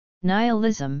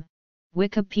Nihilism,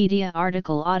 Wikipedia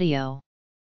article audio.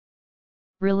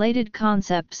 Related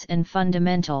concepts and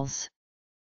fundamentals.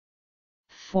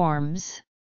 Forms.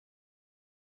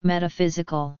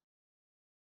 Metaphysical.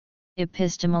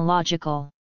 Epistemological.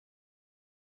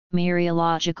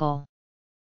 Mereological.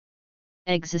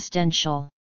 Existential.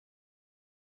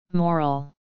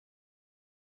 Moral.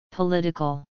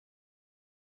 Political.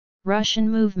 Russian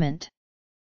movement.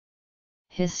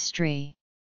 History.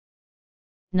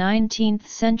 19th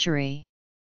century.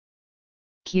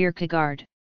 Kierkegaard.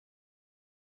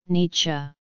 Nietzsche.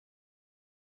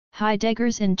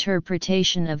 Heidegger's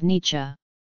interpretation of Nietzsche.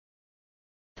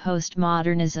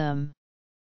 Postmodernism.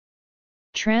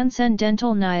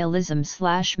 Transcendental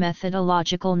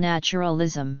nihilism/methodological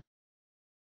naturalism.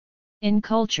 In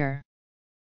culture.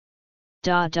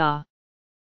 Dada.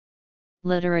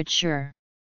 Literature.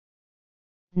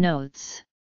 Notes.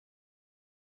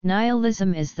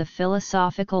 Nihilism is the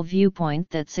philosophical viewpoint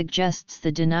that suggests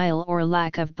the denial or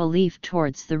lack of belief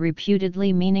towards the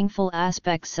reputedly meaningful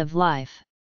aspects of life.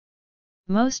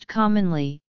 Most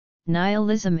commonly,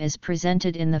 nihilism is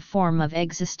presented in the form of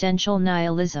existential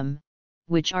nihilism,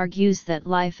 which argues that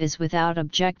life is without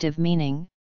objective meaning,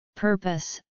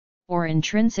 purpose, or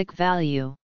intrinsic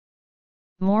value.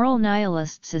 Moral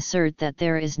nihilists assert that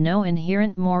there is no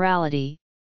inherent morality,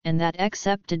 and that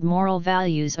accepted moral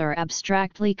values are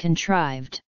abstractly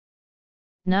contrived.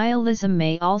 Nihilism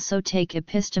may also take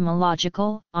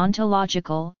epistemological,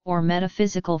 ontological, or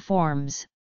metaphysical forms,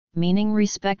 meaning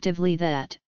respectively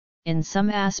that, in some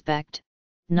aspect,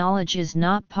 knowledge is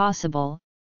not possible,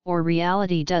 or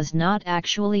reality does not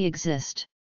actually exist.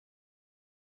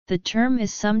 The term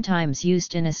is sometimes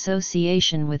used in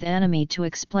association with anomie to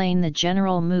explain the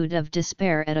general mood of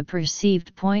despair at a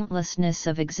perceived pointlessness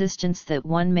of existence that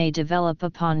one may develop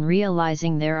upon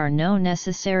realizing there are no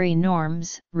necessary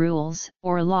norms, rules,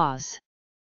 or laws.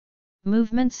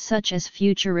 Movements such as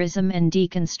futurism and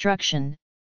deconstruction,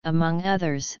 among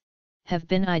others, have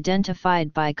been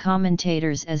identified by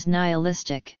commentators as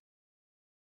nihilistic.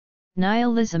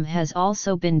 Nihilism has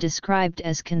also been described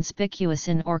as conspicuous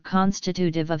in or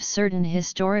constitutive of certain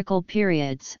historical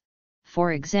periods.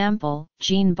 For example,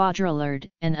 Jean Baudrillard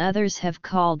and others have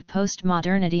called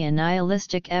postmodernity a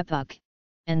nihilistic epoch,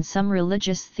 and some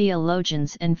religious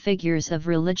theologians and figures of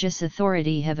religious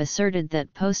authority have asserted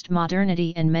that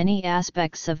postmodernity and many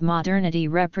aspects of modernity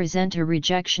represent a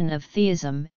rejection of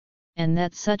theism, and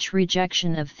that such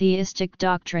rejection of theistic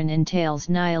doctrine entails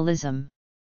nihilism.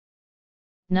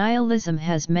 Nihilism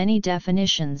has many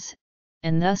definitions,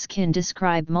 and thus can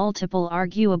describe multiple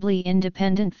arguably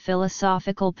independent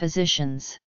philosophical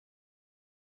positions.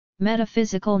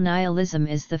 Metaphysical nihilism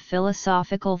is the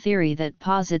philosophical theory that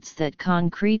posits that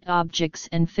concrete objects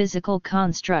and physical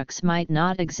constructs might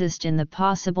not exist in the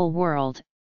possible world,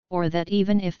 or that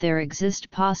even if there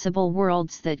exist possible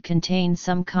worlds that contain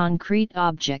some concrete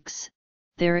objects,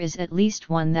 there is at least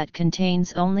one that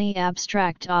contains only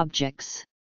abstract objects.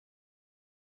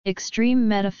 Extreme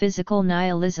metaphysical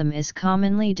nihilism is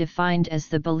commonly defined as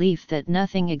the belief that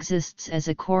nothing exists as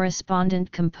a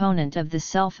correspondent component of the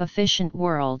self-efficient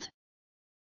world.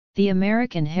 The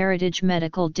American Heritage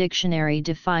Medical Dictionary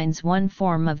defines one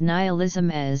form of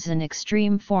nihilism as an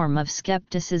extreme form of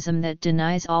skepticism that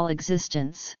denies all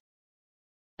existence.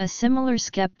 A similar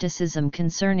skepticism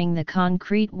concerning the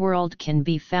concrete world can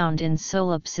be found in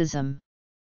solipsism.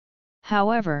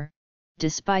 However,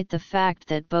 despite the fact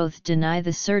that both deny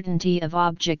the certainty of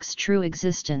objects' true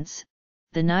existence,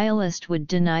 the nihilist would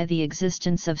deny the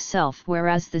existence of self,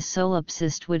 whereas the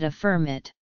solipsist would affirm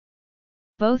it.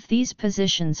 Both these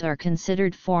positions are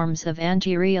considered forms of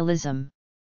anti-realism.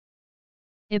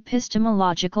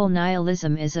 Epistemological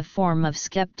nihilism is a form of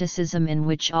skepticism in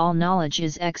which all knowledge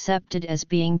is accepted as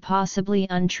being possibly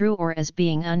untrue or as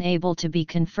being unable to be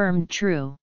confirmed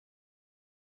true.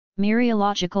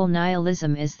 Mereological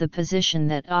nihilism is the position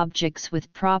that objects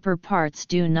with proper parts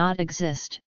do not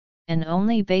exist, and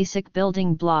only basic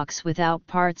building blocks without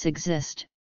parts exist,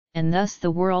 and thus the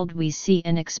world we see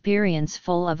and experience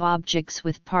full of objects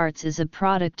with parts is a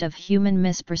product of human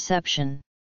misperception.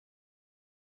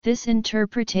 This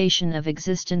interpretation of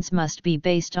existence must be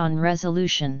based on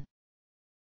resolution.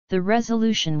 The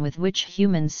resolution with which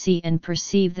humans see and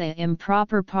perceive the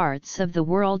improper parts of the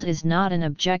world is not an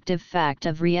objective fact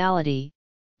of reality,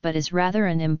 but is rather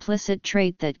an implicit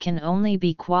trait that can only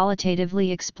be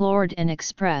qualitatively explored and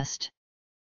expressed.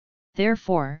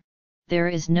 Therefore, there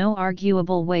is no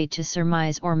arguable way to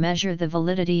surmise or measure the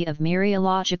validity of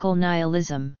mereological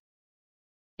nihilism.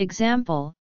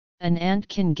 Example: An ant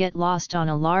can get lost on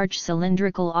a large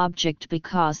cylindrical object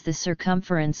because the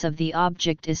circumference of the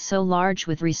object is so large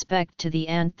with respect to the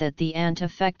ant that the ant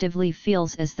effectively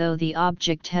feels as though the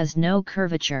object has no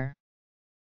curvature.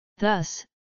 Thus,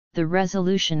 the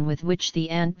resolution with which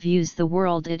the ant views the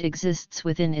world it exists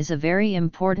within is a very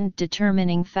important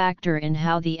determining factor in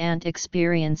how the ant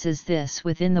experiences this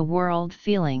within the world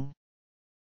feeling.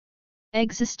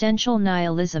 Existential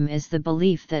nihilism is the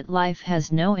belief that life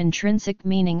has no intrinsic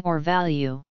meaning or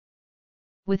value.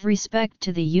 With respect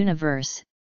to the universe,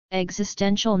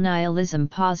 existential nihilism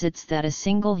posits that a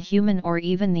single human or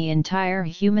even the entire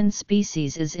human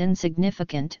species is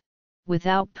insignificant,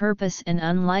 without purpose and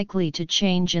unlikely to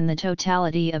change in the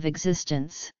totality of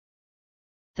existence.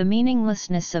 The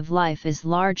meaninglessness of life is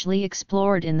largely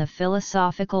explored in the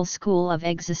philosophical school of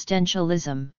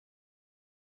existentialism.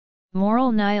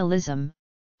 Moral nihilism,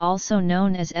 also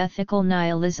known as ethical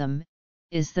nihilism,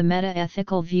 is the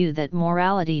meta-ethical view that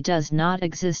morality does not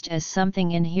exist as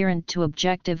something inherent to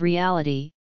objective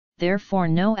reality, therefore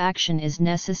no action is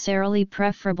necessarily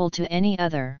preferable to any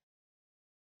other.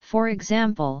 For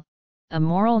example, a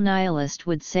moral nihilist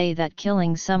would say that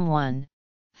killing someone,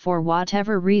 for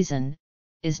whatever reason,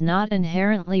 is not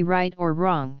inherently right or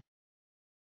wrong.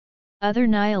 Other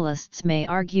nihilists may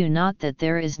argue not that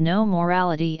there is no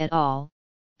morality at all,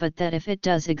 but that if it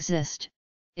does exist,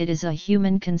 it is a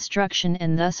human construction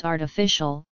and thus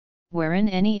artificial, wherein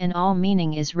any and all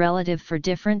meaning is relative for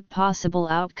different possible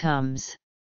outcomes.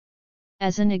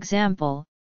 As an example,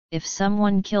 if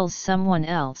someone kills someone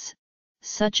else,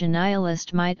 such a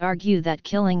nihilist might argue that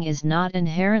killing is not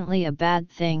inherently a bad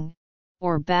thing,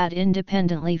 or bad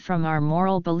independently from our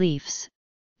moral beliefs,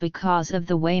 because of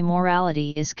the way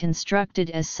morality is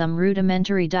constructed as some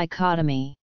rudimentary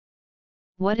dichotomy.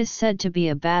 What is said to be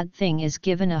a bad thing is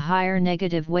given a higher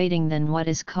negative weighting than what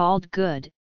is called good.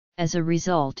 As a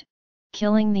result,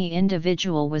 killing the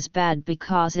individual was bad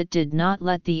because it did not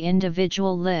let the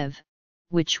individual live,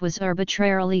 which was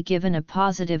arbitrarily given a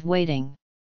positive weighting.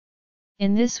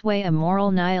 In this way, a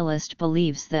moral nihilist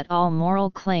believes that all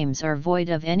moral claims are void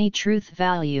of any truth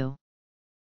value.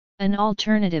 An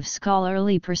alternative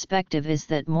scholarly perspective is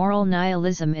that moral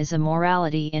nihilism is a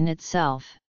morality in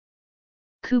itself.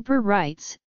 Cooper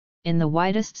writes, in the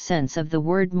widest sense of the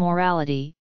word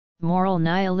morality, moral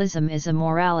nihilism is a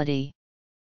morality.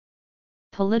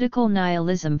 Political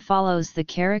nihilism follows the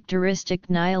characteristic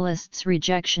nihilist's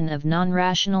rejection of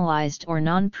non-rationalized or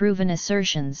non-proven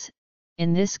assertions,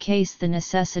 in this case the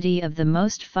necessity of the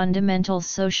most fundamental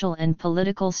social and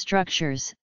political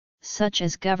structures, such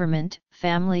as government,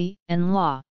 family, and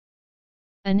law.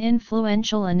 An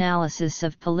influential analysis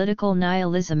of political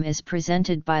nihilism is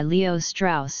presented by Leo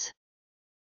Strauss.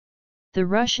 The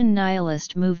Russian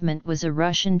nihilist movement was a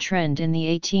Russian trend in the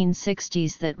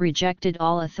 1860s that rejected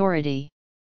all authority.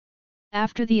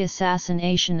 After the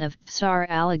assassination of Tsar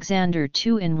Alexander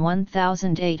II in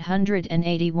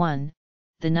 1881,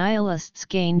 the nihilists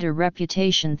gained a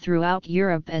reputation throughout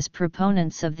Europe as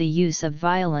proponents of the use of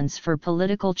violence for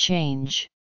political change.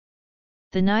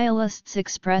 The nihilists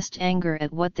expressed anger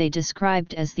at what they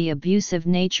described as the abusive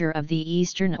nature of the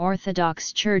Eastern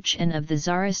Orthodox Church and of the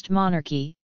Tsarist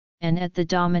monarchy, and at the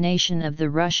domination of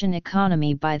the Russian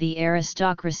economy by the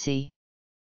aristocracy.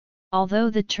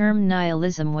 Although the term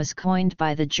nihilism was coined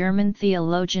by the German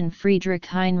theologian Friedrich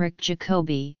Heinrich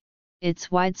Jacobi, its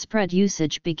widespread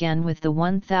usage began with the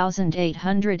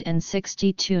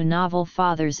 1862 novel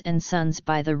Fathers and Sons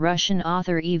by the Russian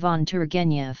author Ivan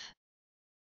Turgenev.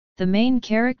 The main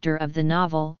character of the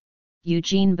novel,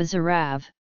 Eugene Bazarov,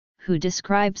 who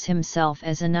describes himself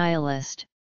as a nihilist,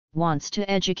 wants to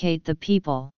educate the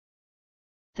people.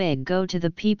 They Go to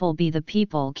the People Be the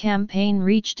People campaign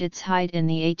reached its height in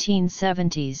the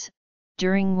 1870s,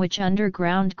 during which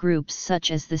underground groups such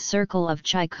as the Circle of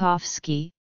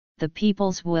Tchaikovsky, the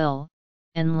People's Will,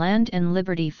 and Land and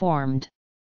Liberty formed.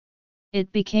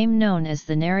 It became known as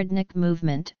the Narodnik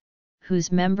movement,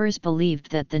 whose members believed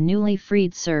that the newly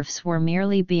freed serfs were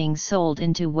merely being sold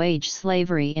into wage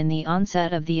slavery in the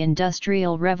onset of the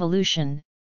Industrial Revolution,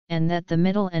 and that the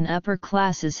middle and upper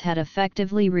classes had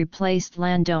effectively replaced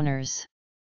landowners.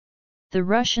 The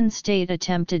Russian state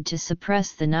attempted to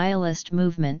suppress the nihilist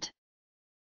movement.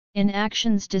 In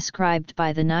actions described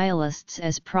by the nihilists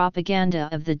as propaganda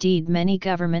of the deed, many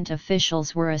government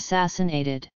officials were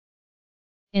assassinated.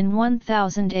 In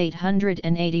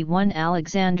 1881,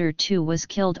 Alexander II was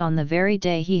killed on the very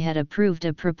day he had approved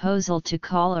a proposal to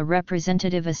call a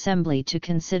representative assembly to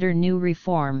consider new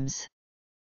reforms.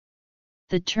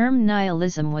 The term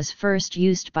nihilism was first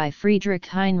used by Friedrich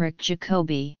Heinrich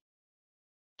Jacobi.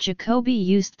 Jacobi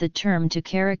used the term to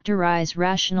characterize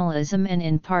rationalism and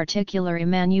in particular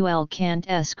Immanuel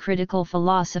Kant's critical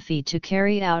philosophy to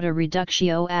carry out a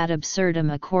reductio ad absurdum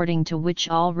according to which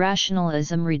all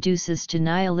rationalism reduces to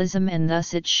nihilism and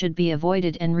thus it should be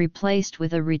avoided and replaced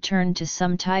with a return to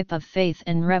some type of faith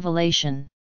and revelation.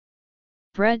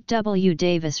 Brett W.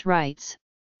 Davis writes,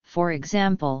 for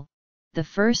example, the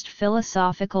first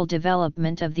philosophical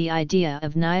development of the idea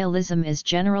of nihilism is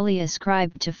generally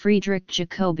ascribed to Friedrich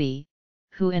Jacobi,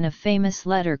 who in a famous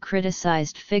letter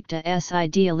criticized Fichte's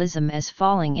idealism as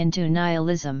falling into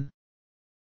nihilism.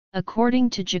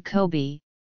 According to Jacobi,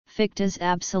 Fichte's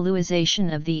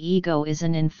absolutization of the ego is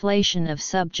an inflation of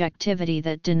subjectivity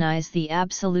that denies the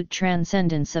absolute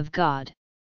transcendence of God.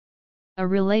 A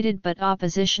related but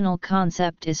oppositional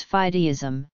concept is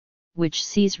fideism, which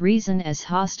sees reason as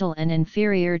hostile and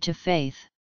inferior to faith.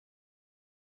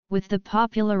 With the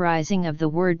popularizing of the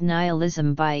word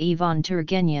nihilism by Ivan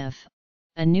Turgenev,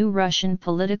 a new Russian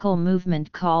political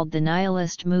movement called the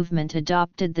Nihilist movement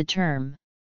adopted the term.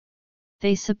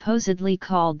 They supposedly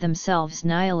called themselves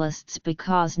nihilists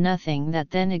because nothing that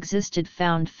then existed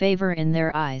found favor in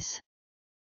their eyes.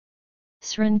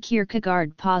 Søren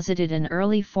Kierkegaard posited an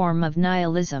early form of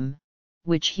nihilism,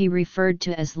 which he referred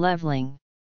to as leveling.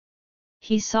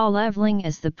 He saw leveling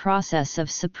as the process of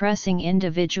suppressing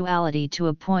individuality to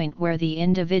a point where the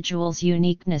individual's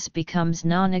uniqueness becomes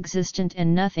non-existent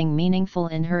and nothing meaningful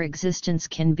in her existence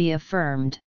can be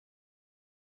affirmed.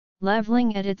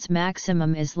 Leveling at its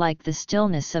maximum is like the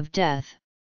stillness of death,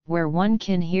 where one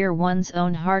can hear one's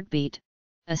own heartbeat,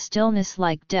 a stillness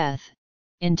like death,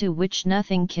 into which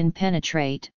nothing can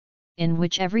penetrate, in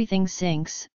which everything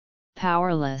sinks,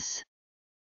 powerless.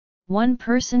 One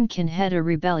person can head a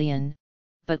rebellion,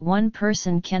 but one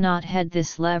person cannot head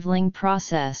this leveling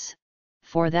process,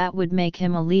 for that would make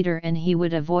him a leader and he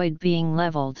would avoid being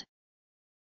leveled.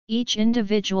 Each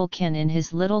individual can in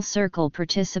his little circle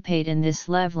participate in this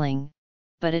leveling,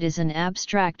 but it is an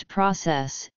abstract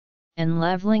process, and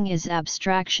leveling is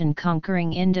abstraction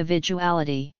conquering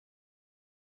individuality.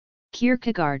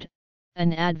 Kierkegaard,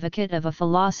 an advocate of a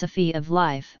philosophy of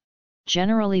life,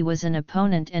 generally was an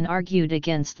opponent and argued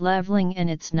against leveling and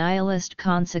its nihilist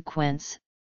consequence,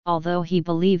 although he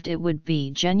believed it would be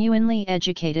genuinely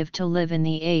educative to live in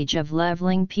the age of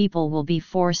leveling. People will be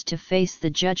forced to face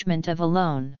the judgment of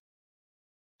alone.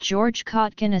 George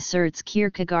Kotkin asserts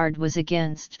Kierkegaard was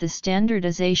against the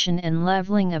standardization and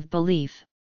leveling of belief,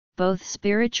 both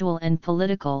spiritual and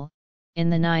political, in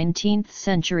the 19th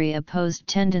century opposed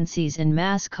tendencies in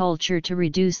mass culture to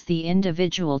reduce the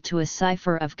individual to a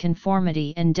cipher of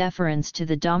conformity and deference to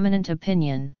the dominant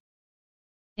opinion.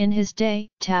 In his day,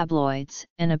 tabloids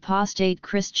and apostate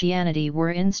Christianity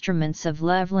were instruments of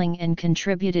leveling and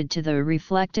contributed to the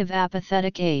reflective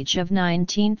apathetic age of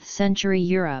 19th century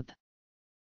Europe.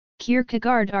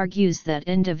 Kierkegaard argues that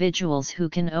individuals who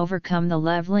can overcome the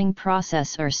leveling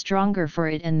process are stronger for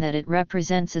it and that it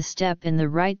represents a step in the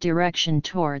right direction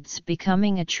towards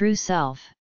becoming a true self.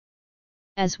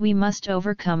 As we must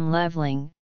overcome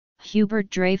leveling, Hubert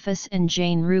Dreyfus and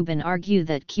Jane Rubin argue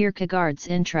that Kierkegaard's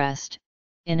interest,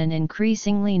 in an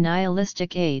increasingly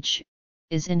nihilistic age,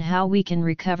 is in how we can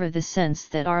recover the sense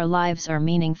that our lives are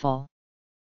meaningful.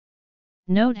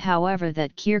 Note however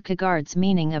that Kierkegaard's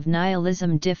meaning of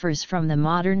nihilism differs from the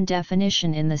modern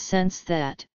definition in the sense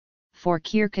that, for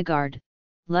Kierkegaard,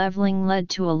 leveling led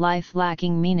to a life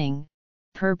lacking meaning,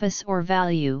 purpose or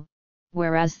value,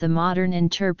 whereas the modern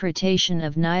interpretation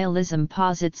of nihilism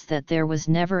posits that there was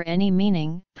never any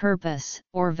meaning, purpose,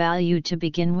 or value to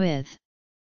begin with.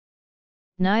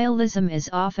 Nihilism is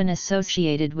often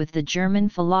associated with the German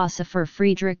philosopher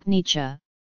Friedrich Nietzsche,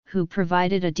 who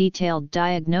provided a detailed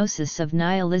diagnosis of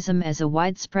nihilism as a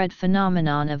widespread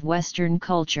phenomenon of Western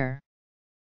culture.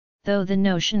 Though the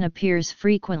notion appears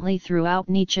frequently throughout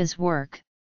Nietzsche's work,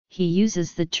 he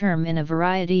uses the term in a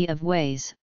variety of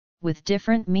ways, with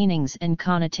different meanings and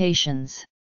connotations.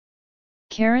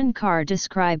 Karen Carr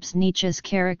describes Nietzsche's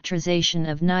characterization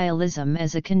of nihilism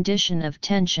as a condition of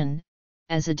tension,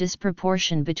 as a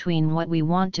disproportion between what we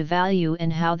want to value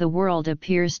and how the world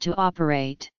appears to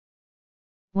operate.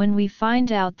 When we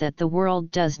find out that the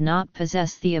world does not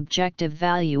possess the objective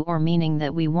value or meaning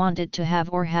that we want it to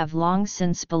have or have long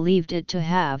since believed it to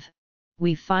have,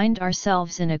 we find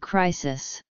ourselves in a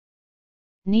crisis.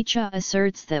 Nietzsche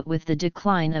asserts that with the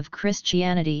decline of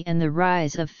Christianity and the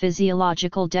rise of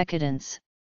physiological decadence,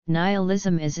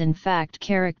 nihilism is in fact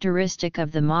characteristic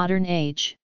of the modern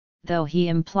age, though he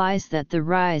implies that the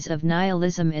rise of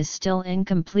nihilism is still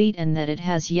incomplete and that it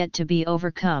has yet to be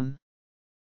overcome.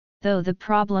 Though the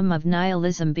problem of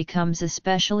nihilism becomes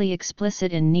especially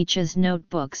explicit in Nietzsche's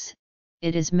notebooks,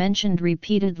 it is mentioned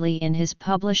repeatedly in his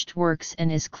published works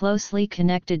and is closely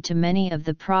connected to many of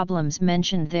the problems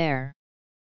mentioned there.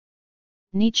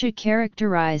 Nietzsche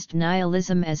characterized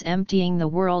nihilism as emptying the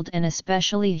world and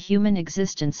especially human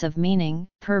existence of meaning,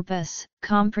 purpose,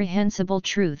 comprehensible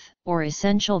truth, or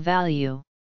essential value.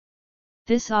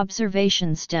 This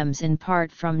observation stems in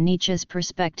part from Nietzsche's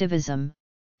perspectivism,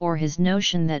 or his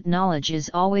notion that knowledge is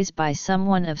always by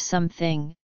someone of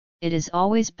something, it is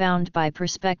always bound by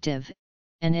perspective,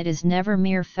 and it is never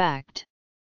mere fact.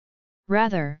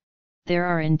 Rather, there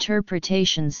are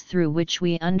interpretations through which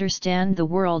we understand the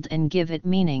world and give it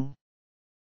meaning.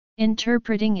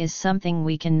 Interpreting is something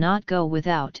we cannot go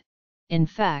without, in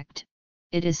fact,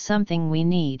 it is something we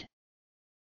need.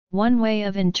 One way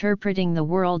of interpreting the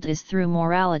world is through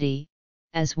morality,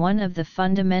 as one of the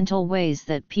fundamental ways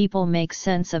that people make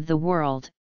sense of the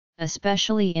world,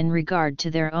 especially in regard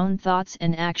to their own thoughts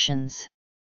and actions.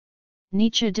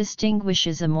 Nietzsche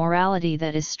distinguishes a morality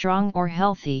that is strong or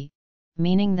healthy,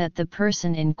 meaning that the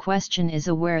person in question is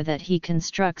aware that he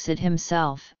constructs it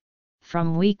himself,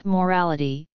 from weak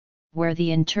morality, where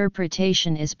the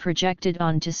interpretation is projected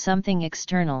onto something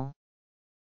external.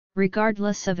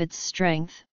 Regardless of its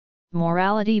strength,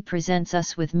 morality presents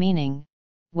us with meaning,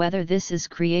 whether this is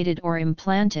created or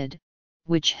implanted,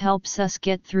 which helps us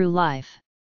get through life.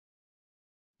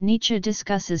 Nietzsche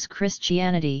discusses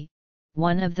Christianity,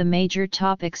 one of the major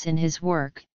topics in his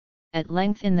work, at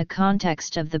length in the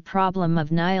context of the problem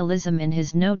of nihilism in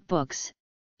his notebooks,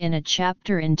 in a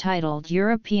chapter entitled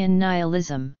European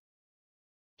Nihilism.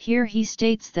 Here he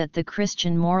states that the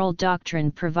Christian moral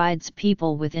doctrine provides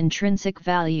people with intrinsic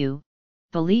value,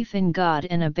 belief in God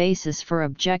and a basis for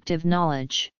objective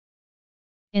knowledge.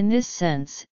 In this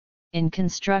sense, in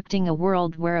constructing a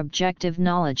world where objective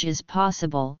knowledge is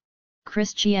possible,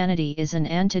 Christianity is an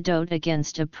antidote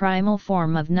against a primal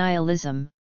form of nihilism,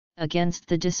 against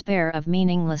the despair of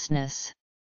meaninglessness.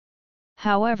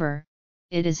 However,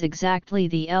 it is exactly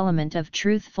the element of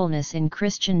truthfulness in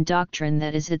Christian doctrine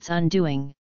that is its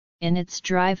undoing. In its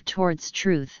drive towards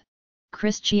truth,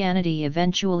 Christianity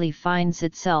eventually finds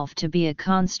itself to be a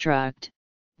construct,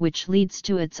 which leads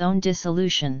to its own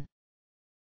dissolution.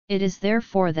 It is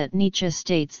therefore that Nietzsche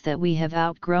states that we have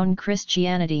outgrown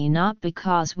Christianity not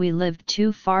because we lived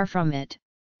too far from it,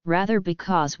 rather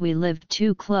because we lived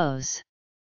too close.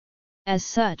 As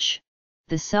such,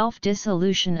 the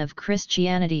self-dissolution of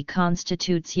Christianity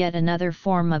constitutes yet another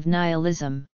form of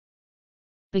nihilism.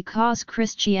 Because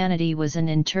Christianity was an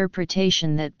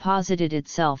interpretation that posited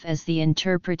itself as the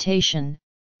interpretation,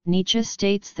 Nietzsche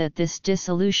states that this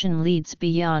dissolution leads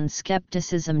beyond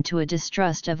skepticism to a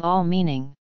distrust of all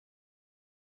meaning.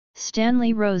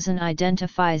 Stanley Rosen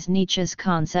identifies Nietzsche's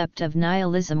concept of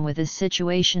nihilism with a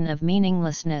situation of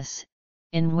meaninglessness,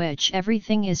 in which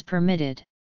everything is permitted.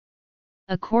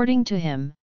 According to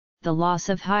him, the loss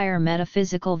of higher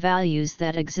metaphysical values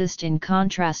that exist in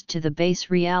contrast to the base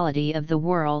reality of the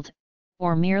world,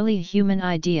 or merely human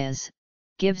ideas,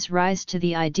 gives rise to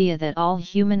the idea that all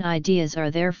human ideas are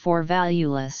therefore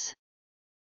valueless.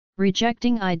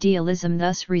 Rejecting idealism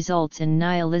thus results in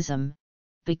nihilism,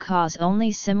 because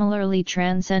only similarly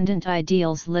transcendent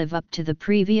ideals live up to the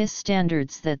previous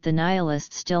standards that the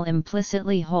nihilist still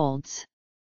implicitly holds.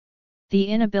 The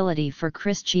inability for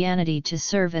Christianity to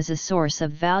serve as a source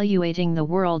of valuating the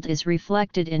world is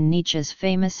reflected in Nietzsche's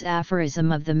famous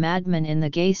aphorism of the madman in the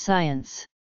gay science.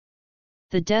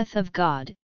 The death of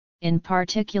God, in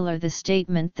particular the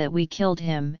statement that we killed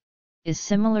him, is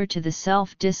similar to the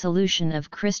self-dissolution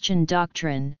of Christian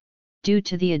doctrine, due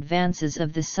to the advances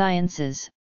of the sciences,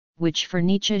 which for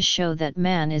Nietzsche show that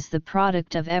man is the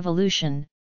product of evolution,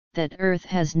 that Earth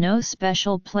has no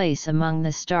special place among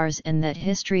the stars and that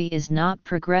history is not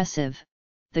progressive.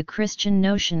 The Christian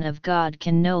notion of God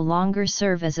can no longer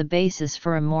serve as a basis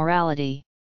for a morality.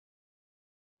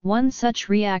 One such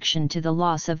reaction to the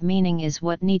loss of meaning is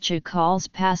what Nietzsche calls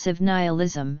passive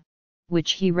nihilism,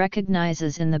 which he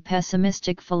recognizes in the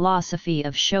pessimistic philosophy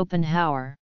of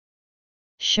Schopenhauer.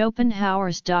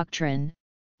 Schopenhauer's doctrine,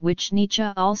 which Nietzsche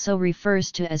also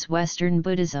refers to as Western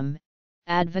Buddhism,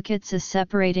 advocates a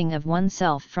separating of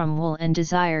oneself from will and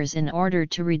desires in order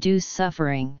to reduce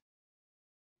suffering.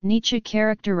 Nietzsche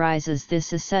characterizes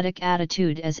this ascetic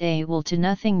attitude as a will to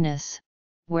nothingness,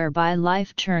 whereby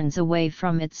life turns away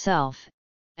from itself,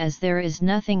 as there is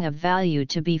nothing of value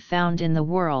to be found in the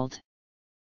world.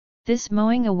 This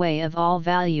mowing away of all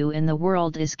value in the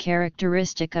world is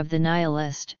characteristic of the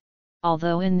nihilist,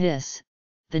 although in this,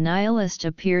 the nihilist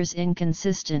appears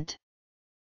inconsistent.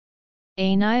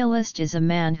 A nihilist is a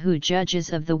man who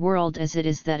judges of the world as it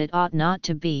is that it ought not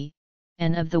to be,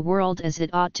 and of the world as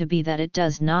it ought to be that it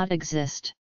does not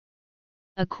exist.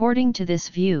 According to this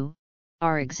view,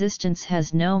 our existence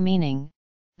has no meaning.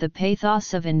 The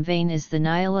pathos of in vain is the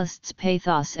nihilist's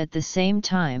pathos at the same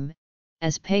time,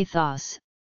 as pathos,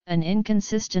 an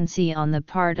inconsistency on the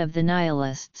part of the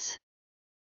nihilists.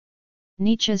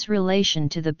 Nietzsche's relation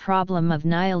to the problem of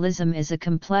nihilism is a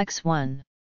complex one.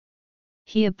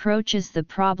 He approaches the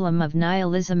problem of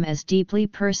nihilism as deeply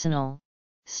personal,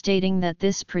 stating that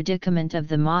this predicament of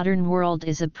the modern world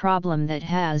is a problem that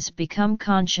has become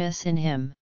conscious in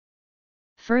him.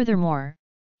 Furthermore,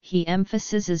 he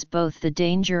emphasizes both the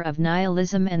danger of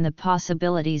nihilism and the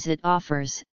possibilities it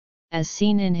offers, as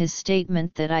seen in his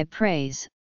statement that I praise,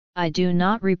 I do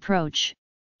not reproach,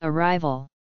 arrival.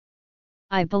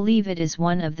 I believe it is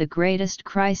one of the greatest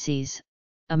crises,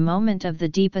 a moment of the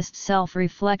deepest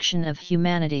self-reflection of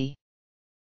humanity.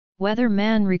 Whether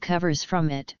man recovers from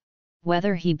it,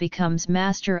 whether he becomes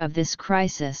master of this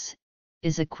crisis,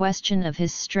 is a question of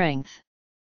his strength.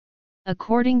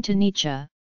 According to Nietzsche,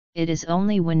 it is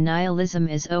only when nihilism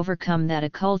is overcome that a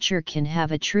culture can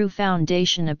have a true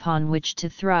foundation upon which to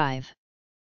thrive.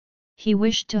 He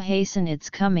wished to hasten its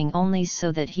coming only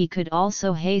so that he could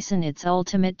also hasten its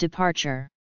ultimate departure.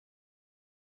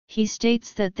 He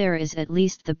states that there is at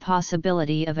least the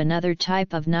possibility of another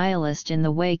type of nihilist in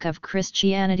the wake of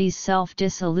Christianity's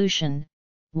self-dissolution,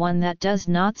 one that does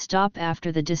not stop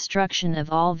after the destruction of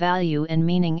all value and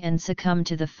meaning and succumb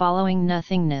to the following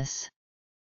nothingness.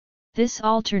 This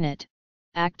alternate,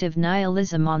 active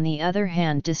nihilism on the other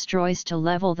hand destroys to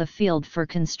level the field for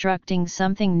constructing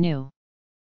something new.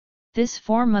 This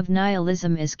form of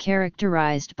nihilism is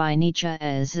characterized by Nietzsche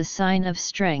as a sign of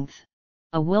strength,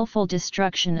 a willful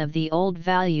destruction of the old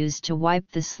values to wipe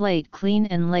the slate clean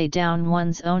and lay down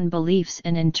one's own beliefs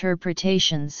and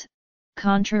interpretations,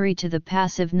 contrary to the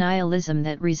passive nihilism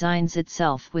that resigns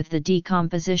itself with the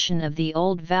decomposition of the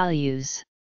old values.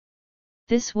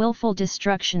 This willful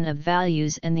destruction of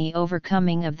values and the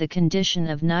overcoming of the condition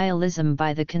of nihilism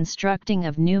by the constructing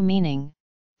of new meaning,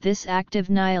 this active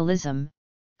nihilism,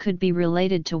 could be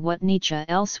related to what Nietzsche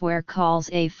elsewhere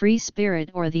calls a free spirit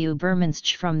or the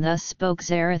Übermensch from Thus Spoke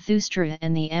Zarathustra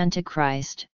and the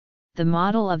Antichrist, the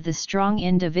model of the strong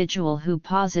individual who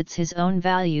posits his own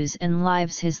values and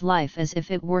lives his life as if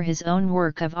it were his own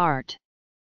work of art.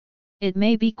 It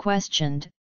may be questioned,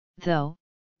 though,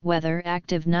 whether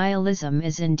active nihilism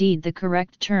is indeed the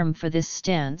correct term for this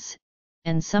stance,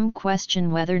 and some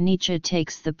question whether Nietzsche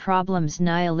takes the problems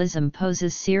nihilism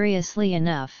poses seriously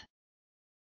enough.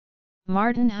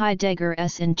 Martin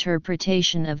Heidegger's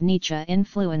interpretation of Nietzsche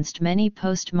influenced many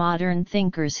postmodern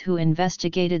thinkers who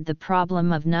investigated the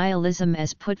problem of nihilism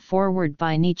as put forward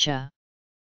by Nietzsche.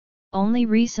 Only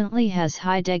recently has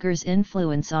Heidegger's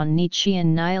influence on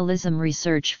Nietzschean nihilism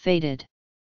research faded.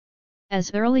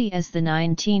 As early as the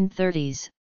 1930s,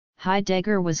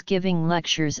 Heidegger was giving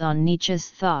lectures on Nietzsche's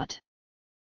thought.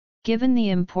 Given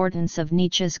the importance of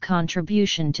Nietzsche's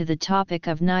contribution to the topic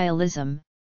of nihilism,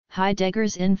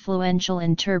 Heidegger's influential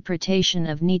interpretation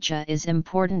of Nietzsche is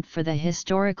important for the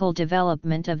historical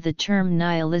development of the term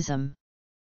nihilism.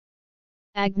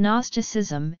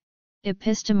 Agnosticism,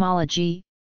 epistemology,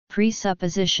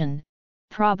 presupposition,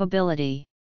 probability.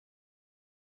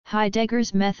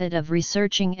 Heidegger's method of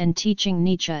researching and teaching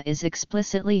Nietzsche is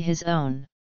explicitly his own.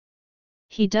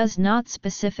 He does not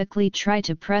specifically try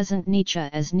to present Nietzsche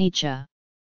as Nietzsche.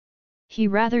 He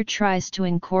rather tries to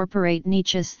incorporate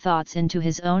Nietzsche's thoughts into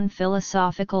his own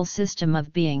philosophical system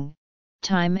of being,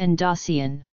 time and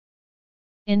Dasein.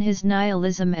 In his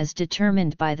nihilism as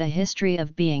determined by the history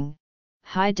of being,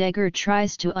 Heidegger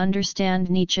tries to understand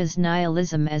Nietzsche's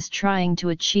nihilism as trying to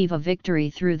achieve a victory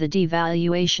through the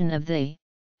devaluation of the,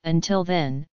 until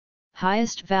then,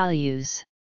 highest values.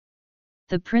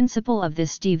 The principle of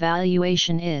this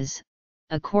devaluation is,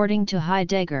 according to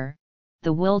Heidegger,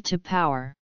 the will to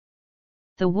power.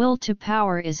 The will to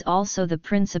power is also the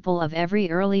principle of every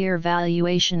earlier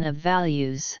valuation of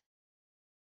values.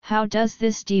 How does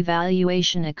this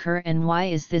devaluation occur and why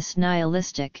is this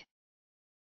nihilistic?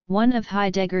 One of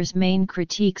Heidegger's main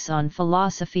critiques on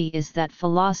philosophy is that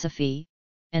philosophy,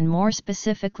 and more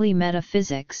specifically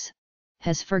metaphysics,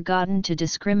 has forgotten to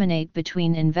discriminate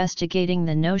between investigating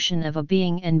the notion of a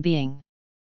being and being.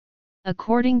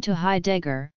 According to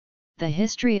Heidegger, the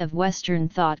history of Western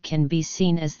thought can be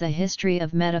seen as the history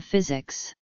of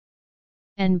metaphysics.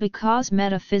 And because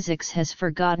metaphysics has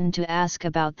forgotten to ask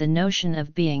about the notion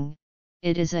of being,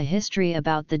 it is a history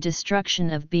about the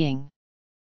destruction of being.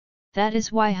 That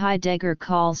is why Heidegger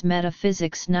calls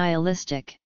metaphysics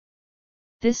nihilistic.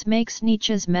 This makes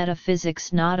Nietzsche's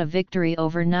metaphysics not a victory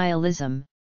over nihilism,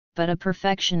 but a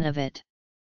perfection of it.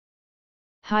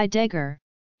 Heidegger,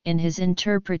 in his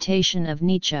interpretation of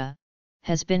Nietzsche,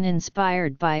 has been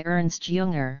inspired by Ernst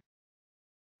Jünger.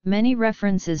 Many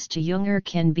references to Jünger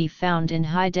can be found in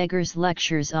Heidegger's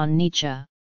lectures on Nietzsche.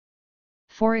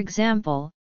 For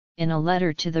example, in a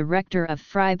letter to the rector of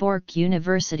Freiburg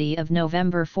University of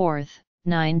November 4,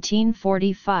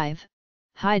 1945,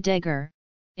 Heidegger,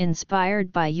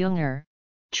 inspired by Jünger,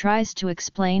 tries to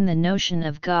explain the notion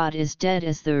of God is dead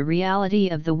as the reality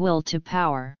of the will to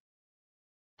power.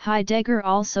 Heidegger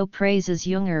also praises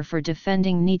Jünger for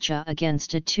defending Nietzsche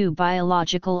against a too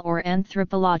biological or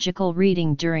anthropological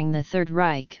reading during the Third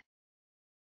Reich.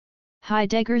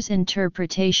 Heidegger's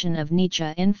interpretation of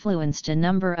Nietzsche influenced a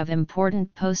number of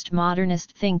important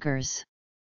postmodernist thinkers.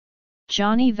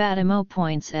 Johnny Vattimo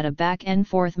points at a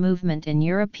back-and-forth movement in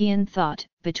European thought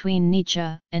between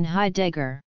Nietzsche and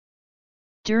Heidegger.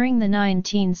 During the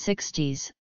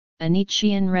 1960s, a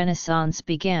Nietzschean renaissance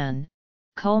began,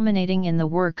 culminating in the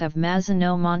work of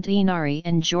Massimo Montinari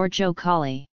and Giorgio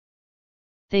Colli.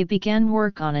 They began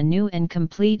work on a new and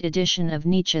complete edition of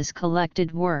Nietzsche's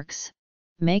collected works,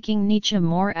 making Nietzsche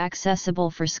more accessible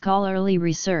for scholarly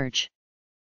research.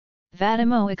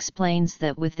 Vattimo explains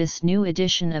that with this new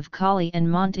edition of Colli and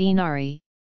Montinari,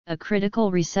 a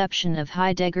critical reception of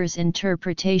Heidegger's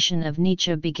interpretation of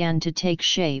Nietzsche began to take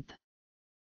shape.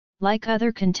 Like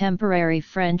other contemporary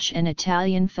French and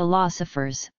Italian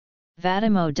philosophers,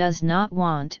 Vattimo does not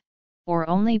want, or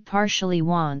only partially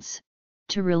wants,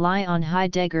 to rely on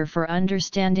Heidegger for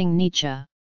understanding Nietzsche.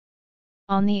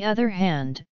 On the other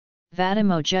hand,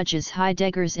 Vattimo judges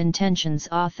Heidegger's intentions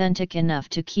authentic enough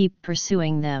to keep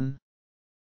pursuing them.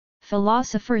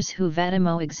 Philosophers who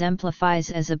Vattimo exemplifies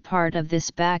as a part of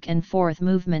this back-and-forth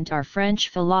movement are French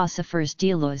philosophers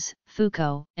Deleuze,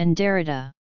 Foucault, and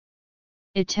Derrida.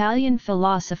 Italian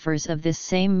philosophers of this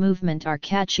same movement are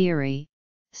Cacciari,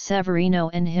 Severino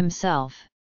and himself.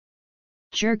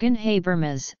 Jürgen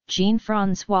Habermas,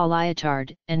 Jean-François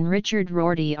Lyotard, and Richard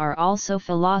Rorty are also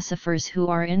philosophers who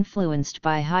are influenced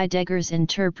by Heidegger's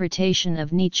interpretation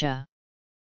of Nietzsche.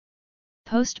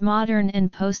 Postmodern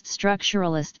and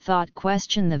post-structuralist thought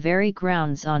question the very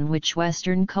grounds on which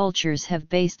Western cultures have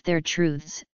based their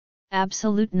truths: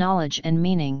 absolute knowledge and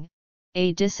meaning,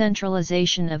 a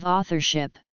decentralization of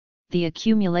authorship, the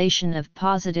accumulation of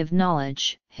positive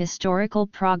knowledge, historical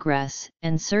progress,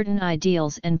 and certain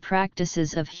ideals and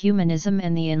practices of humanism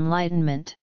and the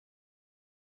Enlightenment.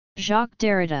 Jacques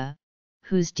Derrida,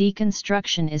 whose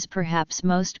deconstruction is perhaps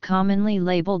most commonly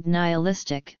labeled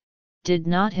nihilistic, did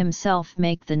not himself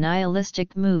make the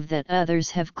nihilistic move that others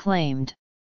have claimed.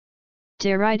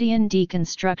 Derridian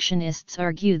deconstructionists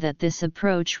argue that this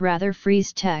approach rather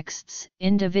frees texts,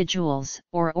 individuals,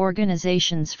 or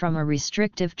organizations from a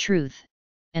restrictive truth,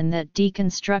 and that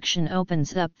deconstruction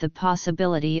opens up the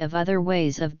possibility of other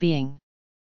ways of being.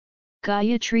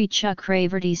 Gayatri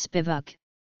Chakravarti Spivak,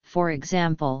 for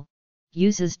example,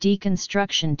 uses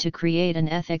deconstruction to create an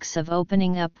ethics of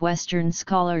opening up Western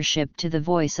scholarship to the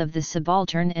voice of the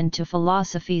subaltern and to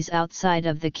philosophies outside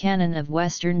of the canon of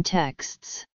Western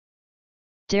texts.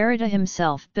 Derrida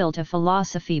himself built a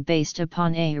philosophy based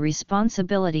upon a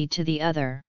responsibility to the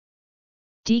other.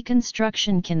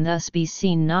 Deconstruction can thus be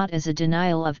seen not as a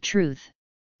denial of truth,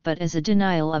 but as a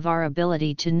denial of our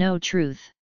ability to know truth.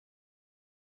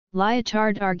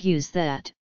 Lyotard argues that,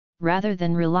 rather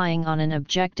than relying on an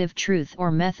objective truth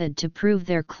or method to prove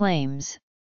their claims,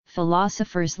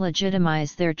 philosophers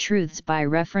legitimize their truths by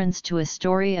reference to a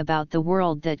story about the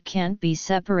world that can't be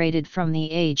separated from the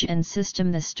age and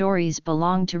system the stories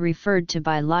belong to, referred to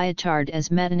by Lyotard as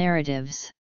metanarratives.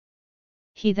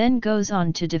 He then goes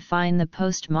on to define the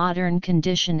postmodern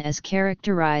condition as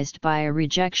characterized by a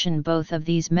rejection both of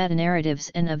these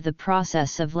metanarratives and of the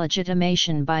process of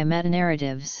legitimation by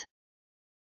metanarratives.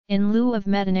 In lieu of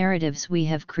metanarratives, we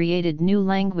have created new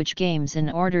language games in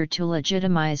order to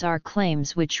legitimize our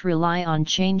claims, which rely on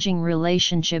changing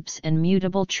relationships and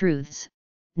mutable truths,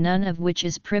 none of which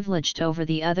is privileged over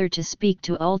the other to speak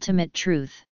to ultimate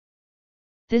truth.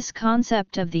 This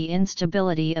concept of the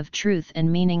instability of truth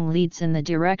and meaning leads in the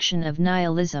direction of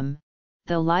nihilism,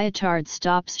 though Lyotard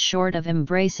stops short of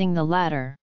embracing the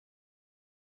latter.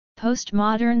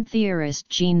 Postmodern theorist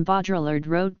Jean Baudrillard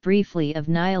wrote briefly of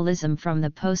nihilism from the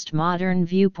postmodern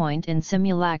viewpoint in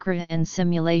Simulacra and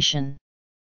Simulation.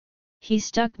 He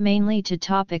stuck mainly to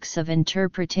topics of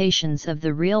interpretations of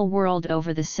the real world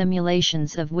over the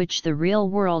simulations of which the real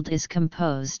world is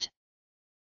composed.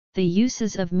 The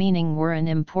uses of meaning were an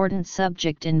important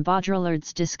subject in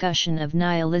Baudrillard's discussion of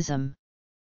nihilism.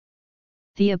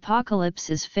 The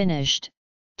apocalypse is finished,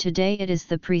 today it is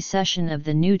the precession of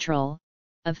the neutral,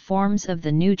 of forms of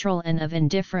the neutral and of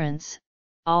indifference,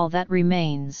 all that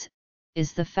remains,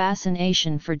 is the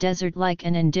fascination for desert-like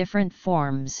and indifferent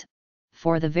forms,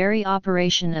 for the very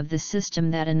operation of the system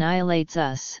that annihilates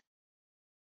us.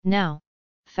 Now,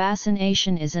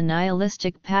 fascination is a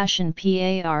nihilistic passion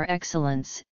par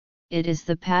excellence, it is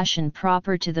the passion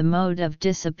proper to the mode of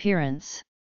disappearance.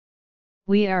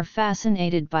 We are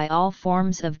fascinated by all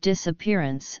forms of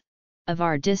disappearance, of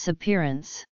our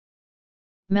disappearance.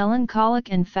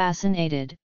 Melancholic and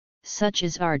fascinated, such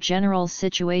is our general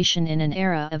situation in an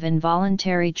era of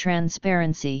involuntary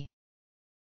transparency.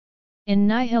 In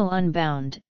Nihil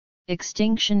Unbound,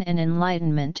 Extinction and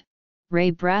Enlightenment,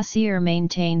 Ray Brassier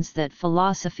maintains that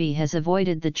philosophy has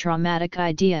avoided the traumatic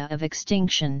idea of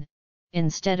extinction,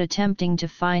 instead attempting to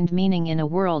find meaning in a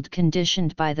world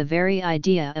conditioned by the very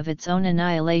idea of its own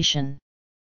annihilation.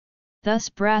 Thus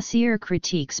Brassier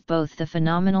critiques both the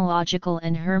phenomenological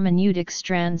and hermeneutic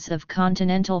strands of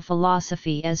continental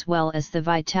philosophy as well as the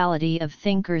vitality of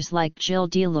thinkers like Gilles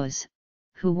Deleuze,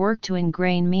 who work to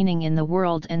ingrain meaning in the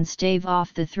world and stave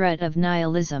off the threat of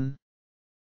nihilism.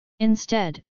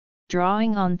 Instead,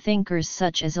 drawing on thinkers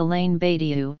such as Alain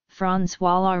Badiou,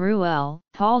 François Laruelle,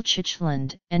 Paul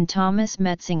Chichland, and Thomas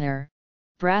Metzinger,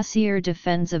 Brassier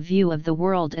defends a view of the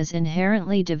world as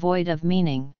inherently devoid of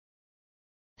meaning.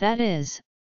 That is,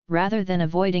 rather than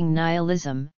avoiding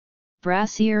nihilism,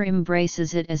 Brassier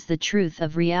embraces it as the truth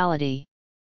of reality.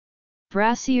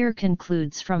 Brassier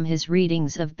concludes from his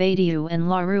readings of Badiou and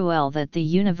Laruelle that the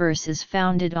universe is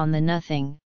founded on the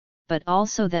nothing, but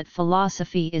also that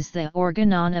philosophy is the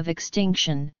organon of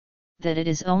extinction, that it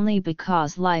is only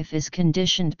because life is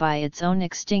conditioned by its own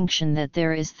extinction that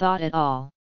there is thought at all.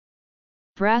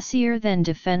 Brassier then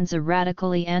defends a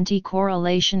radically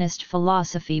anti-correlationist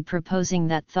philosophy proposing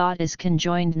that thought is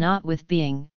conjoined not with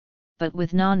being, but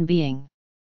with non-being.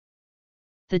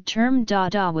 The term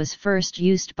Dada was first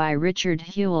used by Richard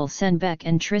Hewell Senbeck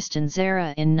and Tristan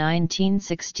Tzara in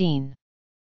 1916.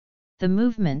 The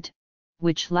movement,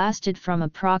 which lasted from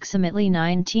approximately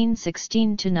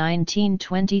 1916 to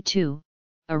 1922,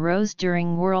 arose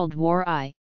during World War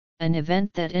I, an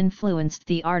event that influenced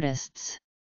the artists.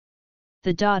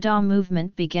 The Dada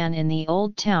movement began in the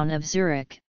old town of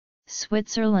Zurich,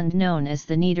 Switzerland, known as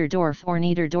the Niederdorf or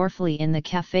Niederdorfli in the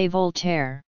Café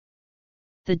Voltaire.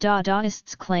 The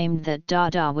Dadaists claimed that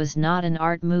Dada was not an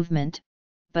art movement,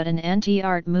 but an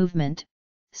anti-art movement,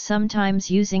 sometimes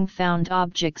using found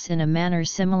objects in a manner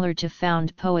similar to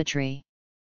found poetry.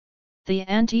 The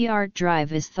anti-art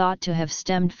drive is thought to have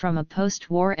stemmed from a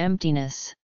post-war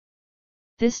emptiness.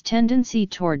 This tendency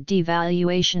toward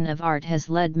devaluation of art has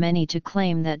led many to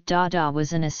claim that Dada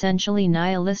was an essentially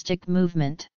nihilistic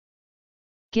movement.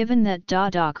 Given that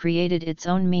Dada created its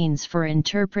own means for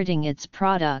interpreting its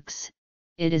products,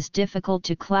 it is difficult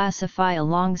to classify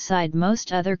alongside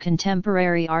most other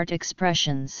contemporary art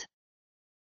expressions.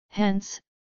 Hence,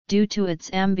 due to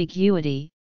its ambiguity,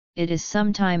 it is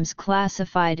sometimes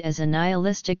classified as a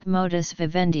nihilistic modus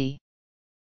vivendi.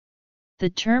 The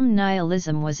term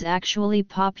nihilism was actually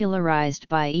popularized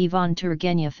by Ivan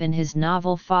Turgenev in his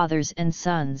novel Fathers and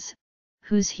Sons,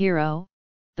 whose hero,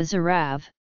 Bazarov,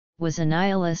 was a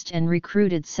nihilist and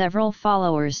recruited several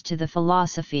followers to the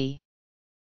philosophy.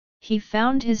 He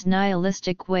found his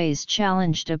nihilistic ways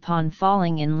challenged upon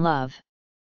falling in love.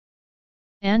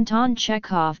 Anton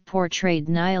Chekhov portrayed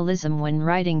nihilism when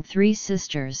writing Three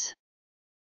Sisters.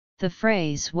 The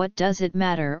phrase "what does it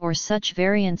matter" or such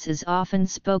variants is often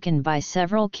spoken by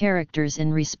several characters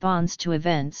in response to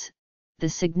events. The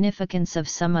significance of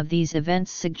some of these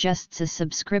events suggests a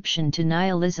subscription to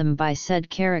nihilism by said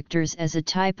characters as a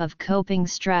type of coping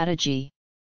strategy.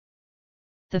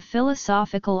 The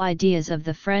philosophical ideas of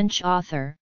the French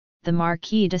author, the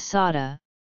Marquis de Sade,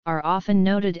 are often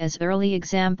noted as early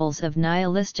examples of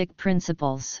nihilistic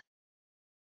principles.